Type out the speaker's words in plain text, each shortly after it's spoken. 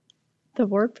The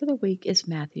word for the week is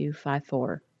Matthew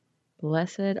 5:4.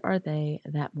 Blessed are they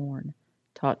that mourn,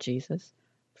 taught Jesus,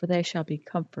 for they shall be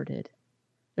comforted.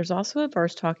 There's also a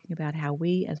verse talking about how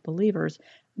we as believers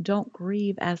don't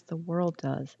grieve as the world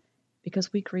does,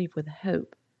 because we grieve with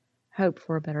hope. Hope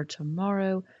for a better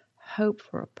tomorrow, hope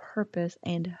for a purpose,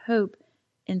 and hope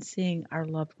in seeing our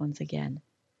loved ones again.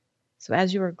 So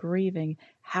as you are grieving,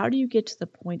 how do you get to the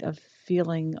point of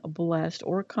feeling blessed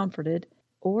or comforted,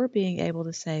 or being able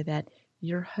to say that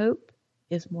your hope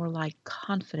is more like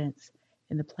confidence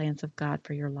in the plans of God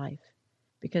for your life?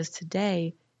 Because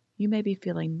today you may be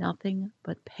feeling nothing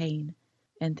but pain,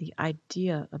 and the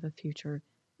idea of a future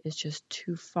is just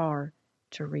too far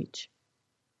to reach.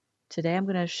 Today I'm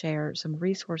going to share some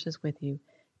resources with you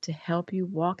to help you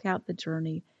walk out the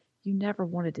journey you never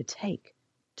wanted to take,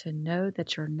 to know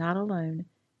that you're not alone,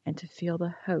 and to feel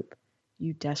the hope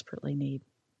you desperately need.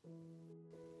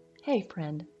 Hey,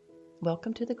 friend,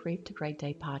 welcome to the Grief to Great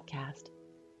Day podcast.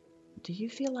 Do you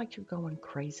feel like you're going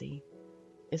crazy?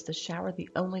 Is the shower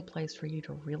the only place for you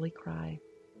to really cry?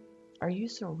 Are you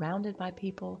surrounded by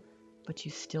people, but you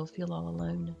still feel all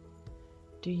alone?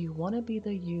 Do you want to be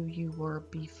the you were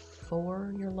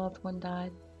before your loved one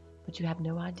died, but you have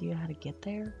no idea how to get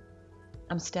there?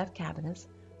 I'm Steph Cabanis,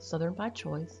 Southern by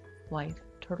choice, wife,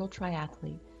 turtle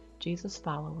triathlete, Jesus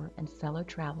follower, and fellow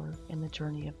traveler in the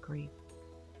journey of grief.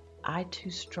 I too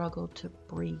struggled to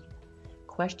breathe,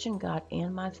 questioned God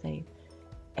and my faith,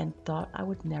 and thought I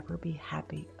would never be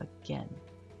happy again.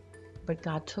 But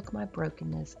God took my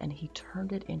brokenness and He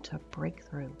turned it into a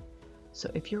breakthrough. So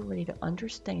if you're ready to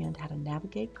understand how to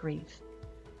navigate grief,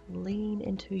 lean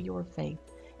into your faith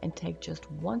and take just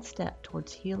one step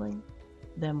towards healing,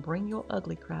 then bring your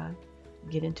ugly cry,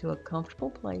 get into a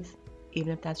comfortable place,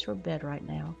 even if that's your bed right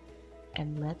now,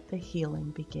 and let the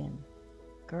healing begin.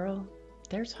 Girl,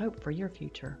 there's hope for your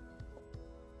future.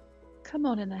 Come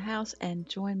on in the house and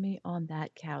join me on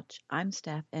that couch. I'm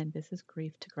Steph, and this is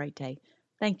Grief to Great Day.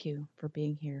 Thank you for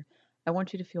being here. I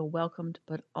want you to feel welcomed,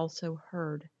 but also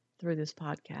heard through this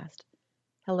podcast.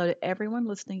 Hello to everyone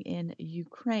listening in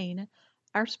Ukraine,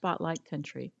 our spotlight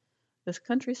country. This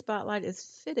country spotlight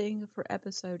is fitting for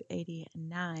episode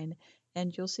 89,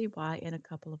 and you'll see why in a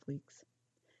couple of weeks.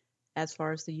 As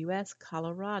far as the U.S.,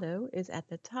 Colorado is at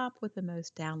the top with the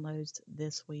most downloads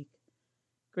this week.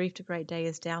 Grief to Great Day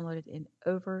is downloaded in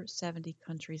over 70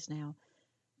 countries now.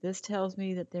 This tells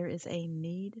me that there is a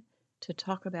need to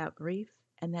talk about grief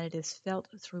and that it is felt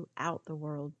throughout the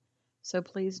world. So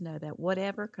please know that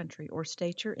whatever country or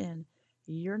state you're in,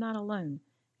 you're not alone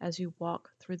as you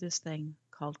walk through this thing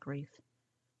called grief.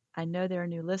 I know there are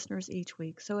new listeners each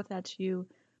week, so if that's you,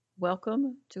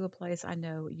 welcome to a place I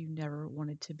know you never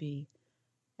wanted to be.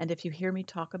 And if you hear me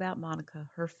talk about Monica,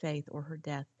 her faith, or her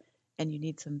death, and you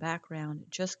need some background,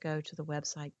 just go to the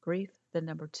website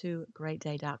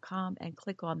grief2greatday.com and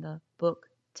click on the book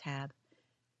tab.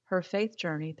 Her faith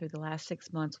journey through the last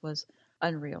 6 months was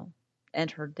unreal, and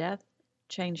her death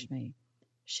changed me.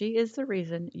 She is the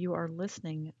reason you are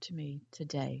listening to me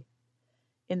today.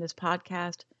 In this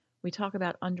podcast, we talk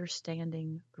about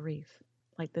understanding grief,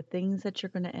 like the things that you're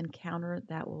going to encounter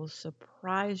that will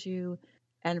surprise you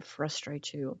and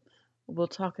frustrate you. We'll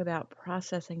talk about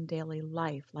processing daily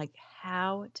life, like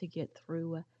how to get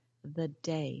through the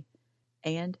day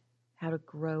and how to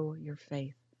grow your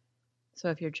faith. So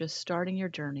if you're just starting your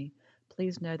journey,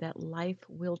 please know that life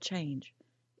will change.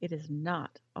 It is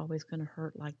not always going to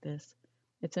hurt like this.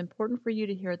 It's important for you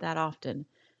to hear that often.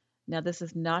 Now, this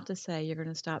is not to say you're going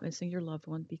to stop missing your loved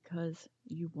one, because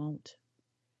you won't.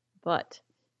 But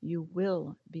you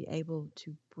will be able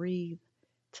to breathe,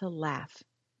 to laugh,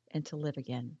 and to live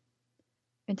again.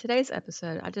 In today's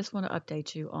episode, I just want to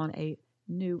update you on a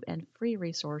new and free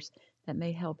resource that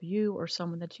may help you or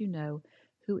someone that you know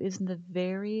who is in the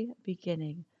very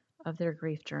beginning of their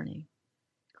grief journey.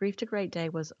 Grief to Great Day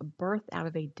was birthed out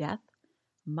of a death,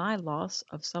 my loss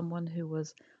of someone who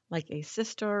was like a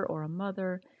sister or a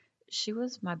mother. She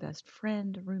was my best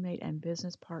friend, roommate, and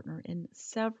business partner in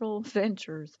several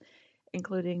ventures,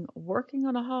 including working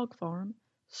on a hog farm,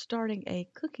 starting a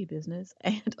cookie business,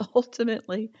 and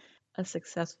ultimately a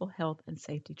successful health and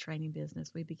safety training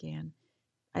business we began.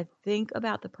 I think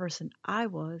about the person I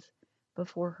was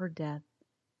before her death,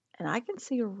 and I can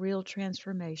see a real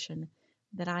transformation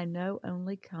that I know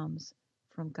only comes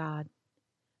from God.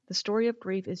 The story of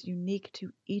grief is unique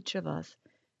to each of us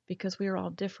because we are all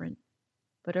different.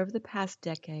 But over the past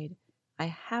decade, I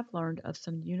have learned of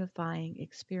some unifying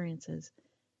experiences,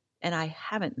 and I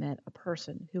haven't met a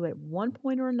person who at one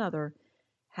point or another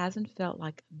hasn't felt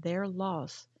like their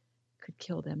loss could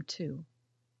kill them too,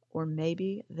 or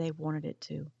maybe they wanted it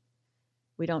to.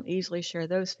 We don't easily share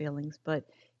those feelings, but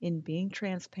in being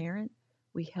transparent,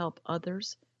 we help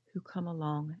others who come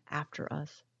along after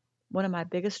us. One of my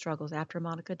biggest struggles after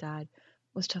Monica died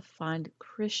was to find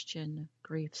Christian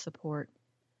grief support.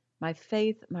 My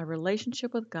faith, my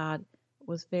relationship with God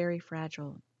was very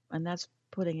fragile, and that's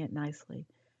putting it nicely.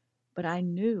 But I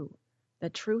knew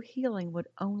that true healing would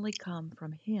only come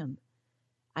from Him.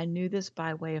 I knew this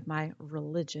by way of my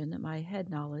religion, my head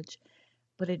knowledge,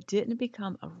 but it didn't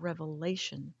become a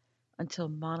revelation until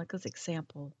Monica's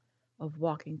example of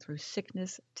walking through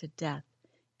sickness to death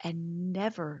and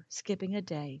never skipping a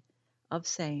day of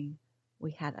saying, "We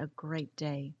had a great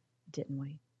day, didn't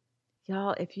we?"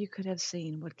 Y'all, if you could have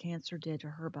seen what cancer did to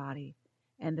her body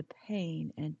and the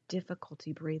pain and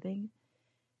difficulty breathing,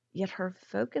 yet her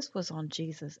focus was on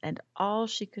Jesus and all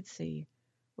she could see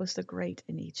was the great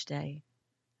in each day.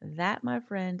 That, my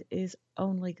friend, is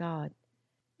only God.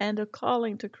 And a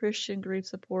calling to Christian grief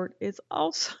support is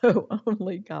also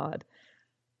only God.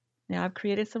 Now, I've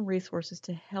created some resources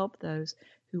to help those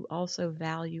who also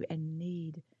value and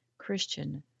need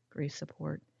Christian grief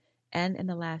support. And in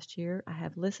the last year, I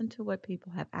have listened to what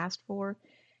people have asked for.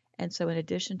 And so, in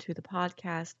addition to the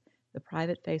podcast, the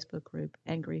private Facebook group,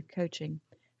 and grief coaching,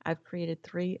 I've created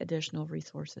 3 additional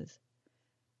resources.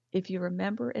 If you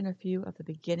remember in a few of the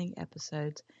beginning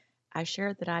episodes, I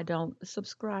shared that I don't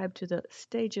subscribe to the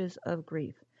stages of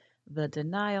grief, the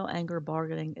denial, anger,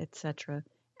 bargaining, etc.,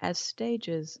 as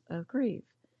stages of grief.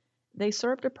 They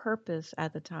served a purpose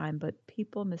at the time, but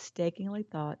people mistakenly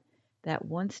thought that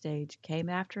one stage came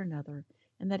after another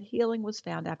and that healing was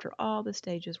found after all the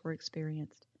stages were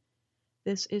experienced.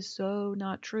 This is so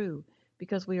not true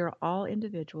because we are all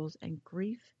individuals and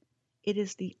grief, it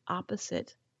is the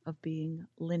opposite of being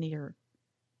linear.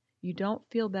 You don't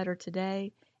feel better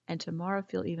today and tomorrow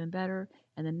feel even better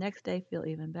and the next day feel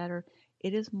even better.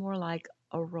 It is more like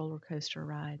a roller coaster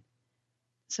ride.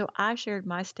 So I shared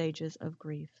my stages of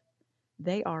grief.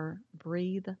 They are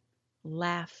breathe,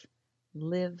 laugh,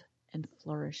 live, and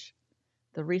flourish.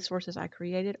 The resources I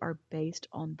created are based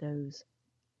on those.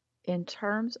 In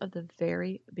terms of the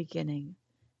very beginning,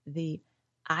 the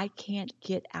I can't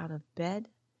get out of bed,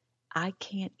 I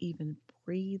can't even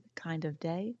breathe kind of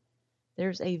day,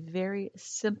 there's a very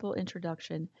simple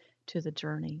introduction to the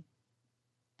journey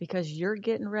because you're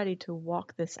getting ready to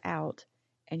walk this out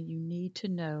and you need to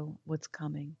know what's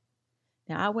coming.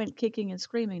 Now, I went kicking and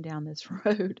screaming down this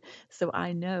road, so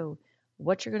I know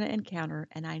what you're going to encounter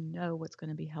and I know what's going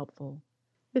to be helpful.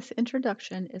 This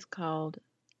introduction is called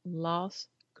Loss,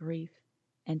 Grief,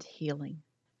 and Healing.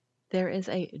 There is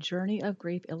a journey of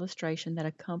grief illustration that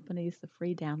accompanies the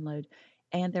free download,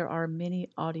 and there are many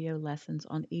audio lessons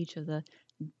on each of the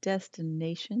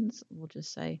destinations, we'll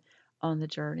just say, on the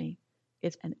journey.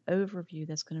 It's an overview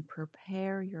that's going to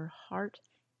prepare your heart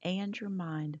and your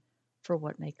mind for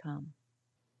what may come.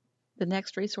 The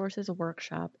next resource is a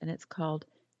workshop, and it's called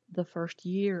The First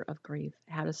Year of Grief,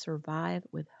 How to Survive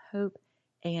with Hope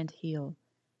and Heal.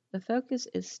 The focus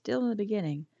is still in the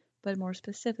beginning, but more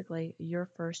specifically, your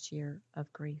first year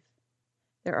of grief.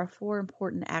 There are 4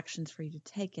 important actions for you to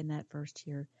take in that first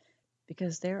year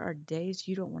because there are days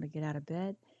you don't want to get out of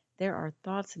bed, there are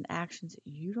thoughts and actions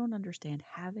you don't understand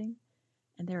having,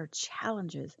 and there are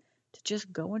challenges to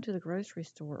just going to the grocery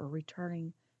store or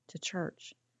returning to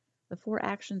church. The 4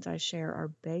 actions I share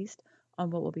are based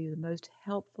on what will be the most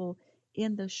helpful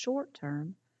in the short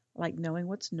term, like knowing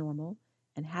what's normal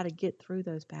and how to get through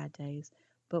those bad days,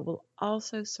 but will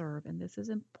also serve, and this is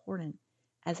important,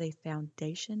 as a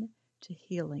foundation to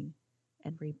healing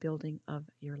and rebuilding of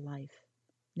your life.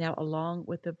 Now, along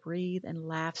with the breathe and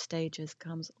laugh stages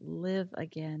comes live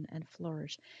again and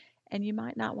flourish. And you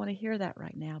might not want to hear that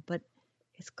right now, but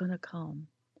it's going to come.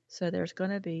 So there's going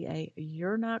to be a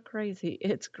You're Not Crazy,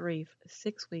 It's Grief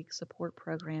 6-week support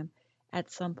program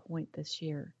at some point this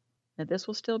year. Now, this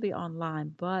will still be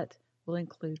online, but will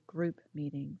include group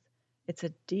meetings. It's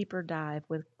a deeper dive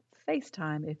with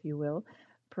FaceTime, if you will,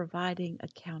 providing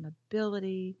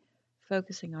accountability,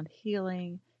 focusing on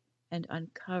healing, and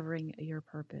uncovering your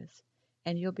purpose.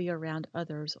 And you'll be around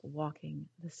others walking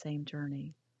the same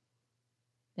journey.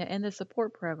 Now, in the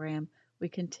support program, we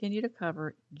continue to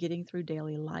cover getting through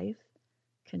daily life,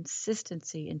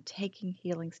 consistency in taking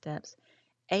healing steps,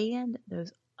 and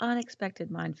those unexpected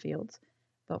minefields.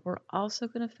 But we're also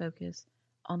going to focus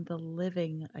on the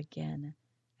living again,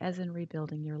 as in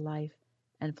rebuilding your life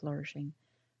and flourishing.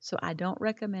 So I don't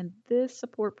recommend this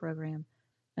support program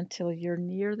until you're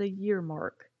near the year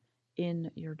mark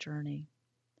in your journey.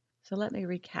 So let me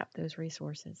recap those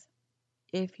resources.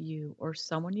 If you or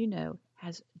someone you know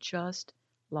has just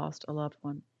lost a loved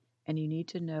one and you need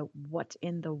to know what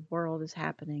in the world is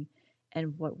happening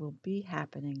and what will be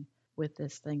happening with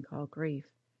this thing called grief.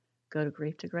 Go to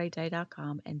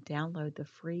grieftogreatday.com and download the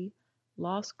free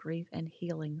Loss, Grief, and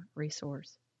Healing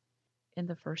resource. In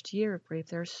the first year of grief,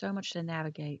 there's so much to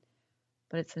navigate,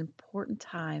 but it's an important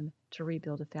time to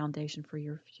rebuild a foundation for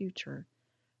your future.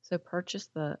 So purchase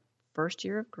the First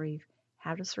Year of Grief,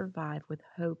 How to Survive with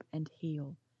Hope and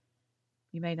Heal.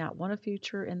 You may not want a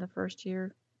future in the first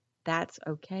year. That's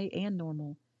okay and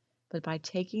normal. But by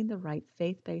taking the right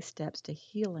faith-based steps to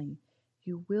healing,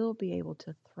 you will be able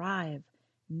to thrive,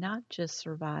 not just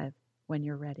survive when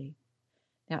you're ready.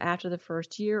 Now, after the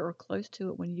first year or close to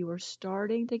it, when you are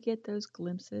starting to get those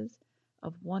glimpses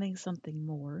of wanting something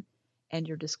more and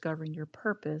you're discovering your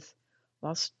purpose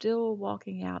while still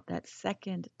walking out that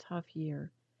second tough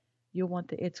year, you'll want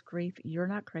the It's Grief, You're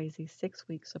Not Crazy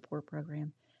 6-week support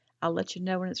program. I'll let you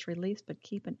know when it's released, but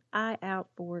keep an eye out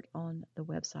for it on the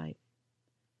website.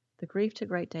 The Grief to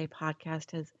Great Day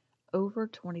podcast has over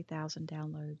 20,000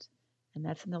 downloads, and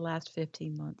that's in the last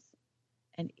 15 months.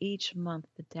 And each month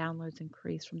the downloads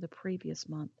increase from the previous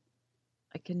month.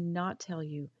 I cannot tell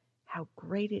you how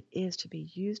great it is to be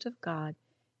used of God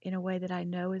in a way that I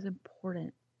know is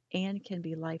important and can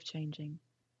be life-changing.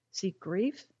 See,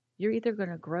 grief, you're either going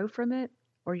to grow from it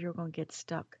or you're going to get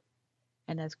stuck.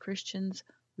 And as Christians,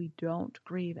 we don't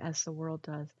grieve as the world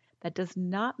does. That does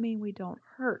not mean we don't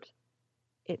hurt.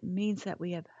 It means that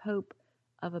we have hope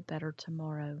of a better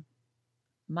tomorrow.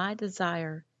 My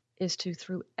desire is to,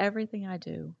 through everything I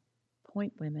do,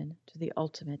 point women to the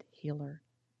ultimate healer,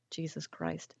 Jesus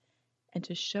Christ, and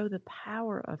to show the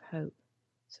power of hope.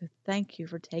 So thank you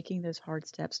for taking those hard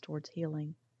steps towards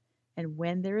healing. And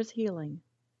when there is healing,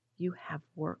 you have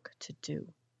work to do,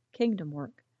 kingdom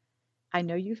work. I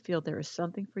know you feel there is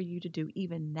something for you to do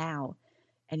even now,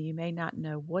 and you may not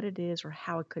know what it is or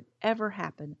how it could ever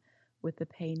happen with the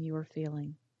pain you are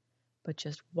feeling. But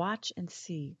just watch and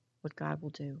see what God will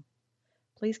do.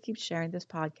 Please keep sharing this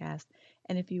podcast,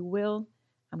 and if you will,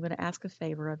 I'm going to ask a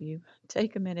favor of you.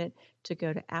 Take a minute to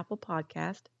go to Apple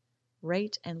Podcast,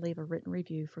 rate and leave a written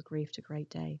review for Grief to Great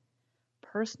Day.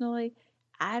 Personally,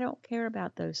 I don't care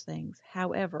about those things.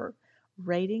 However,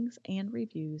 ratings and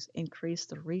reviews increase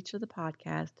the reach of the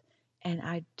podcast, and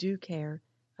I do care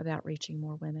about reaching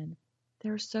more women.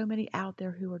 There are so many out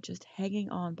there who are just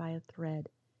hanging on by a thread.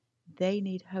 They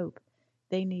need hope.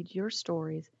 They need your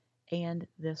stories and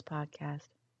this podcast.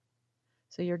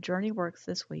 So your journey works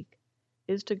this week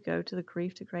is to go to the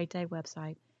Grief to Great Day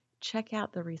website, check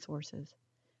out the resources.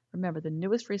 Remember, the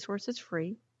newest resource is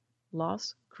free,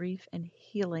 Loss, Grief, and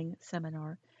Healing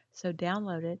Seminar. So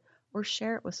download it or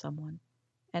share it with someone.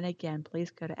 And again,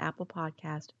 please go to Apple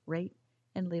Podcast, rate,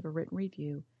 and leave a written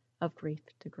review of Grief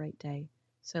to Great Day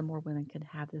so more women can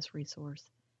have this resource.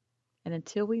 And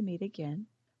until we meet again,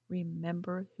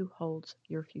 remember who holds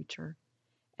your future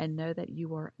and know that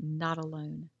you are not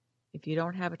alone. If you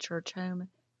don't have a church home,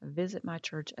 visit my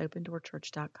church,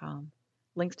 opendoorchurch.com.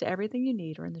 Links to everything you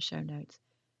need are in the show notes.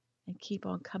 And keep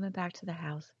on coming back to the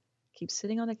house. Keep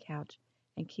sitting on the couch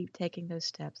and keep taking those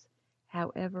steps,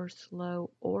 however slow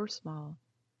or small,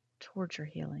 towards your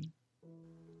healing.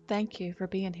 Thank you for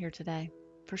being here today,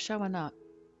 for showing up.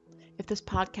 If this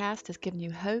podcast has given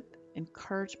you hope,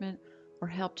 encouragement, or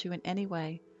helped you in any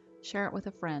way, share it with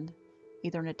a friend,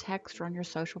 either in a text or on your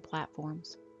social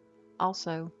platforms.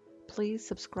 Also, please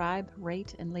subscribe,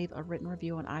 rate, and leave a written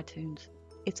review on iTunes.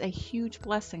 It's a huge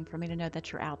blessing for me to know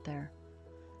that you're out there.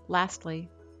 Lastly,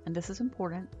 and this is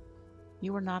important,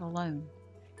 you are not alone.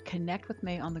 Connect with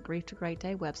me on the Grief to Great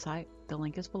Day website, the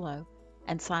link is below,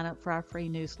 and sign up for our free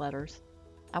newsletters.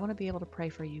 I want to be able to pray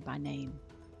for you by name.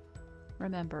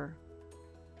 Remember,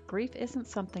 grief isn't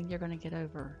something you're going to get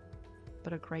over,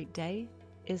 but a great day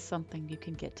is something you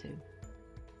can get to.